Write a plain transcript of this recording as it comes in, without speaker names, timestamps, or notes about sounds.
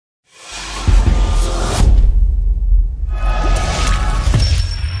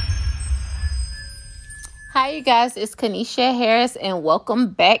Hi you guys, it's Kanisha Harris and welcome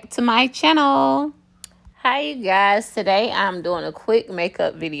back to my channel. Hi you guys, today I'm doing a quick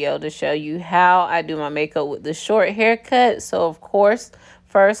makeup video to show you how I do my makeup with the short haircut. So of course,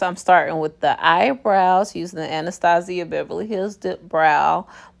 first I'm starting with the eyebrows using the Anastasia Beverly Hills Dip Brow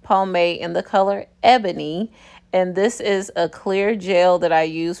Pomade in the color Ebony. And this is a clear gel that I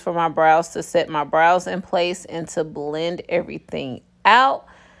use for my brows to set my brows in place and to blend everything out.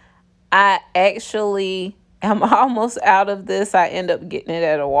 I actually am almost out of this. I end up getting it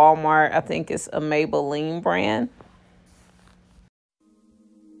at a Walmart. I think it's a Maybeline brand.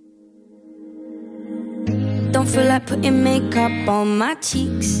 Don't feel like putting makeup on my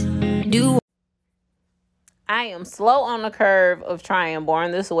cheeks. I am slow on the curve of trying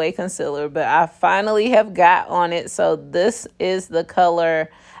Born This Way concealer, but I finally have got on it. So this is the color,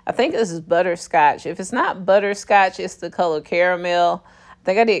 I think this is butterscotch. If it's not butterscotch, it's the color caramel. I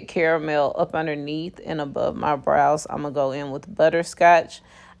think I did caramel up underneath and above my brows. I'm going to go in with butterscotch.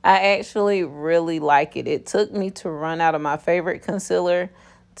 I actually really like it. It took me to run out of my favorite concealer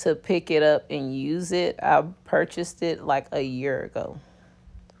to pick it up and use it. I purchased it like a year ago.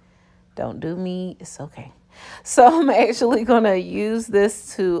 Don't do me. It's okay. So I'm actually going to use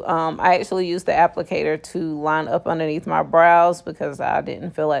this to, I actually used the applicator to line up underneath my brows because I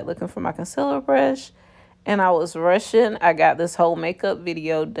didn't feel like looking for my concealer brush. And I was rushing. I got this whole makeup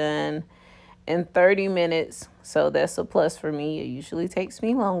video done in 30 minutes. So that's a plus for me. It usually takes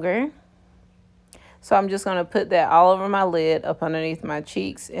me longer. So I'm just going to put that all over my lid, up underneath my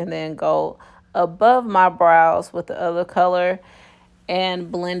cheeks, and then go above my brows with the other color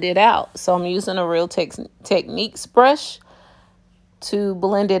and blend it out. So I'm using a Real Techniques brush to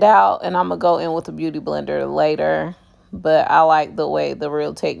blend it out. And I'm going to go in with a beauty blender later. But I like the way the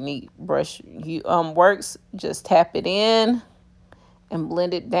Real Technique brush works. Just tap it in and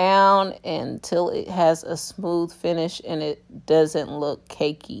blend it down until it has a smooth finish and it doesn't look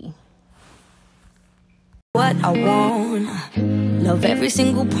cakey. What I want, love every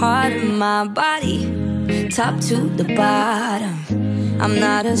single part of my body, top to the bottom. I'm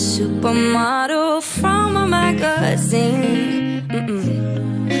not a supermodel from a magazine.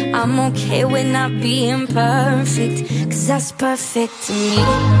 I'm okay with not being perfect, 'cause that's perfect to me.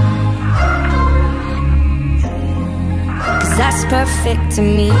 'Cause that's perfect to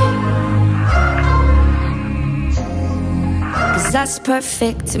me. 'Cause that's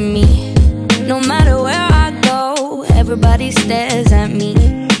perfect to me. No matter where I go, everybody stares at me.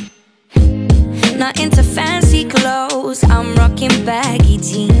 Not into fancy clothes, I'm rocking baggy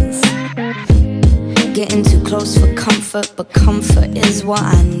jeans. Getting too close for comfort, but comfort is what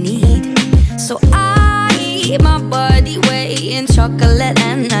I need. So I eat my body weight in chocolate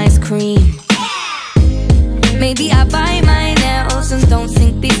and ice cream. Maybe I bite my nails and don't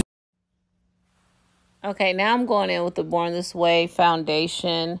think before. Okay, now I'm going in with the Born This Way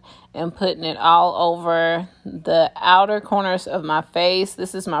foundation and putting it all over the outer corners of my face.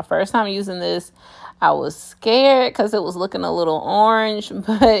 This is my first time using this. I was scared because it was looking a little orange,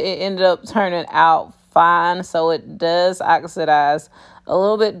 but it ended up turning out fine. So it does oxidize a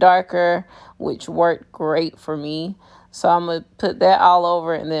little bit darker, which worked great for me. So I'm going to put that all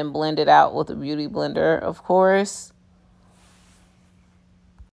over and then blend it out with a beauty blender, of course.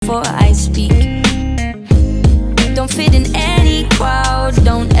 Before I speak, don't fit in any crowd,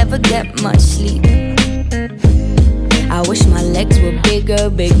 don't ever get much sleep. I wish my legs were bigger,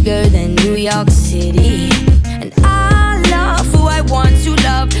 bigger than New York City. And I love who I want to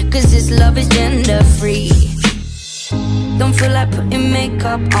love, 'cause this love is gender free. Don't feel like putting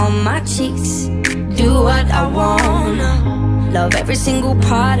makeup on my cheeks. Do what I wanna, love every single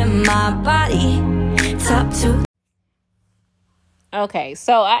part of my body, top to. Okay,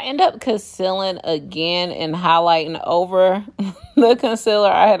 so I end up concealing again and highlighting over the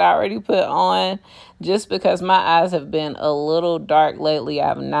concealer I had already put on, just because my eyes have been a little dark lately. I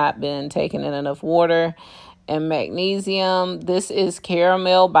have not been taking in enough water and magnesium. This is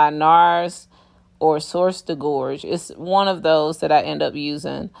Caramel by NARS or Source de Gorge. It's one of those that I end up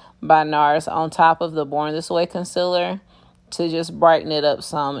using by NARS on top of the Born This Way concealer to just brighten it up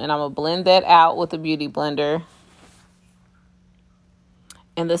some. And I'm going to blend that out with a beauty blender.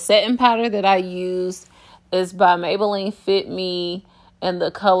 And the setting powder that I use is by Maybeline FitMe in the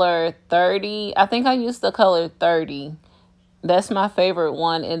color 30. I think I used the color 30. That's my favorite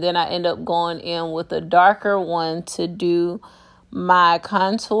one. And then I end up going in with a darker one to do my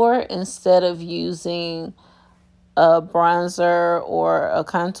contour instead of using a bronzer or a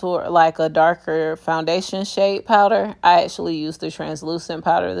contour, like a darker foundation shade powder. I actually used the translucent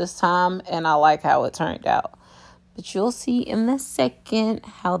powder this time, and I like how it turned out. But you'll see in a second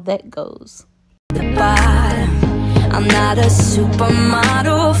how that goes. The bottom, I'm not a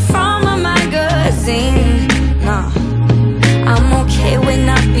supermodel from a magazine. No, I'm okay with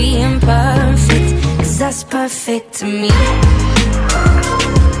not being perfect, 'cause that's perfect to me.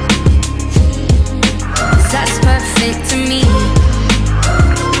 'Cause that's perfect to me.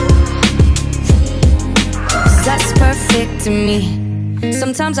 'Cause that's perfect to me.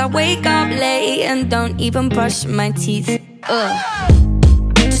 Sometimes I wake up late and don't even brush my teeth.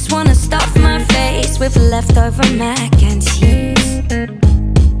 Just wanna stuff my face with leftover mac and cheese.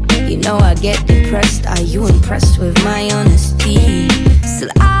 You know I get depressed, are you impressed with my honesty? Still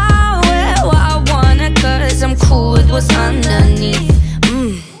I wear what I wanna, 'cause I'm cool with what's underneath.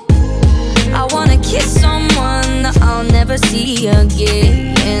 I wanna kiss someone that I'll never see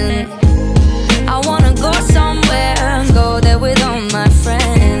again. I wanna go somewhere, go there with all my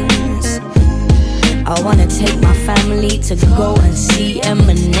friends. I wanna take my family to go and see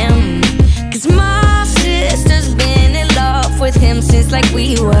Eminem, 'cause my sister's been in love with him since like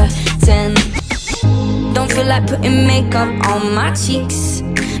we were 10. Don't feel like putting makeup on my cheeks.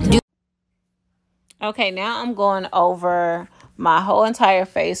 Okay, now I'm going over my whole entire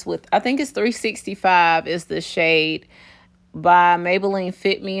face with, I think it's 365 is the shade by Maybeline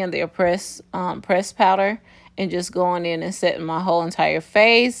FitMe and their press powder, and just going in and setting my whole entire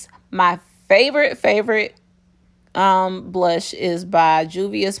face. My favorite blush is by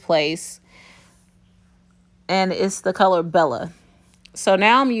Juvia's Place, and it's the color Bella. So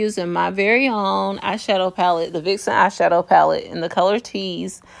now I'm using my very own eyeshadow palette, the Vixen eyeshadow palette in the color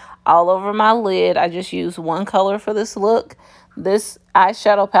Tease, all over my lid. I just use one color for this look. This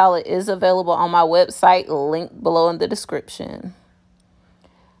eyeshadow palette is available on my website, linked below in the description.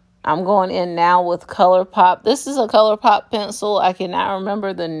 I'm going in now with ColourPop. This is a ColourPop pencil. I cannot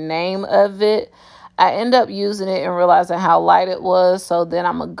remember the name of it. I end up using it and realizing how light it was. So then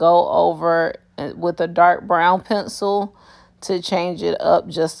I'm going to go over with a dark brown pencil to change it up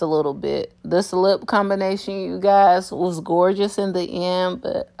just a little bit. This lip combination, you guys, was gorgeous in the end,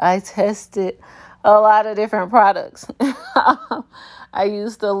 but I tested a lot of different products. I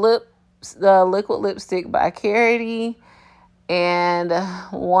used the liquid lipstick by Karity, and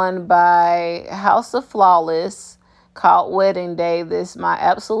one by House of Flawless called Wedding Day. This is my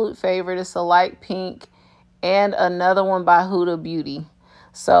absolute favorite. It's a light pink, and another one by Huda Beauty.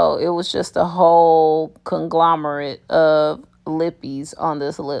 So it was just a whole conglomerate of lippies on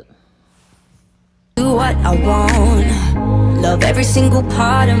this lip. Do what I want, love every single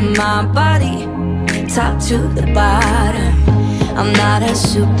part of my body, top to the bottom. I'm not a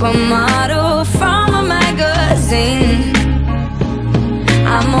supermodel from a magazine.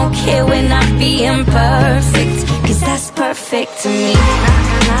 I'm okay with not being perfect, 'cause that's perfect to me.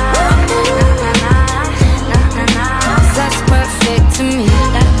 'Cause that's perfect to me.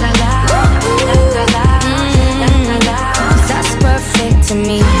 'Cause that's perfect to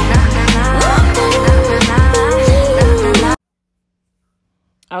me.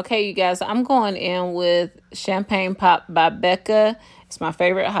 Okay, you guys, I'm going in with Champagne Pop by Becca. It's my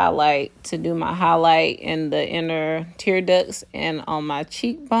favorite highlight to do my highlight in the inner tear ducts and on my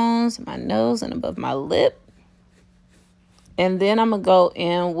cheekbones, my nose, and above my lip. And then I'm going to go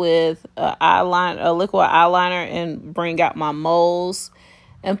in with a liquid eyeliner and bring out my moles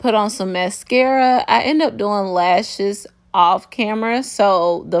and put on some mascara. I end up doing lashes off camera,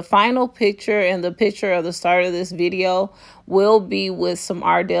 so the final picture and the picture of the start of this video will be with some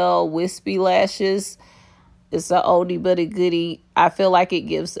Ardell wispy lashes. It's a oldie but a goodie. I feel like it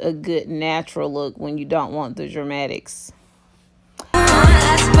gives a good natural look when you don't want the dramatics.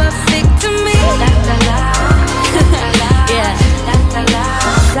 That's perfect to me. Yeah,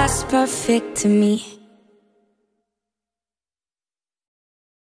 that's perfect to me.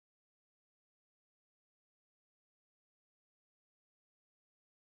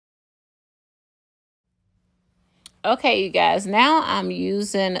 Okay, you guys, now I'm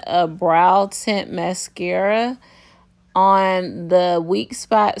using a brow tint mascara on the weak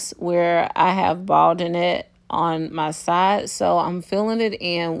spots where I have balding it on my side. So I'm filling it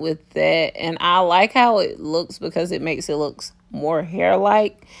in with that, and I like how it looks because it makes it look more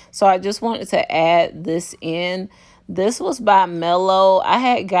hair-like. So I just wanted to add this in. This was by Mellow. I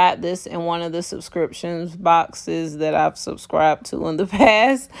had got this in one of the subscriptions boxes that I've subscribed to in the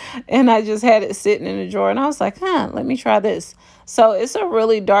past, and I just had it sitting in a drawer, and I was like, let me try this. So it's a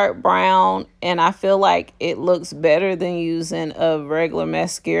really dark brown, and I feel like it looks better than using a regular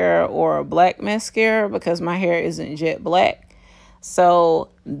mascara or a black mascara because my hair isn't jet black. So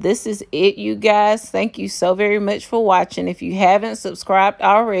this is it, you guys. Thank you so very much for watching. If you haven't subscribed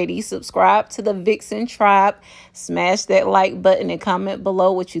already, subscribe to the VixenTribe. Smash that like button and comment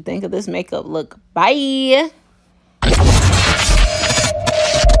below what you think of this makeup look. Bye.